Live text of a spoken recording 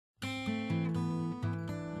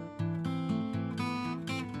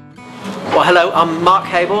Well, hello, I'm Mark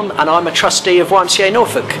Hayborn and I'm a trustee of YMCA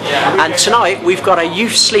Norfolk. And tonight we've got a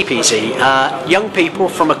youth sleepeasy. Young people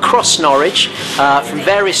from across Norwich, from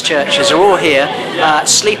various churches, are all here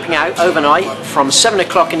sleeping out overnight from 7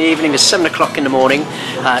 o'clock in the evening to 7 o'clock in the morning,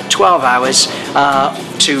 12 hours,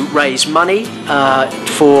 to raise money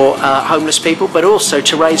for homeless people, but also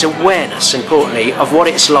to raise awareness, importantly, of what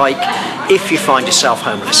it's like if you find yourself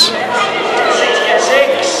homeless.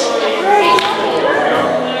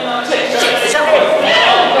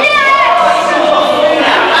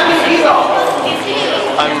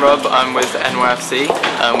 I'm Rob, I'm with NYFC,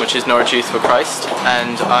 which is Norwich Youth for Christ,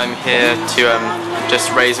 and I'm here to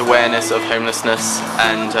just raise awareness of homelessness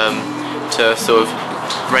and to sort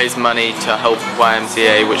of raise money to help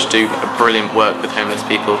YMCA, which do brilliant work with homeless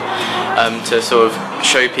people, to sort of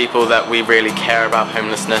show people that we really care about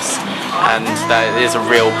homelessness and that it is a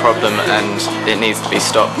real problem and it needs to be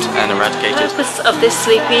stopped and eradicated. The purpose of this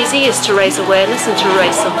sleepeasy is to raise awareness and to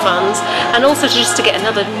raise some funds, and also just to get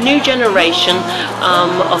another new generation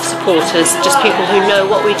of supporters, just people who know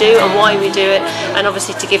what we do and why we do it, and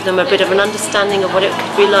obviously to give them a bit of an understanding of what it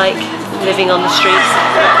could be like living on the streets.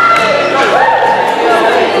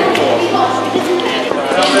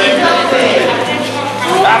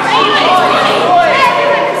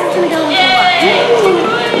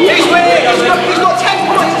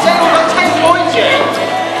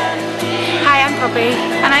 Hi, I'm Poppy.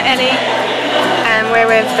 And I'm Ellie. We're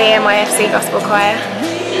with the YSESept Gospel Choir.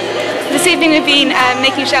 This evening we've been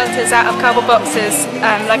making shelters out of cardboard boxes,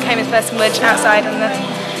 like a homeless person would outside on the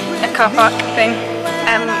car park thing.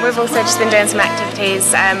 We've also just been doing some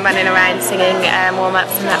activities, running around singing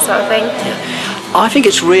warm-ups and that sort of thing. I think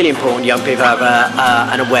it's really important young people have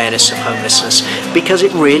an awareness of homelessness, because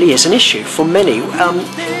it really is an issue for many.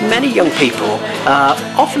 Many young people,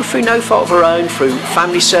 often through no fault of their own, through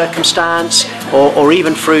family circumstance, or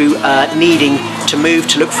even through needing to move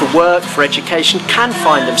to look for work, for education, can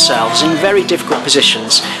find themselves in very difficult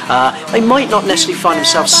positions. They might not necessarily find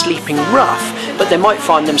themselves sleeping rough, but they might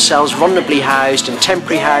find themselves vulnerably housed in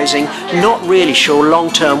temporary housing, not really sure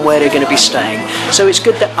long-term where they're going to be staying. So it's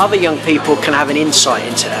good that other young people can have an insight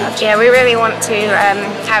into that. Yeah, we really want to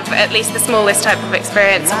have at least the smallest type of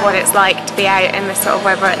experience of what it's like to be out in this sort of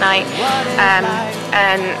weather at night,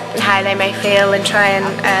 and how they may feel, and try and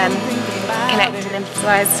connect and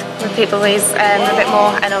empathise with people a bit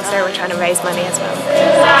more, and also we're trying to raise money as well.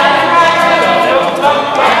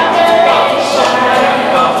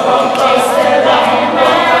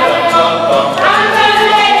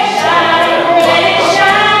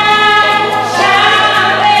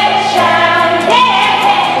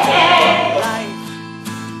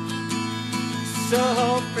 So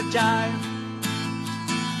fragile,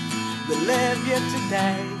 we live here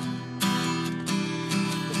today,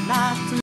 but not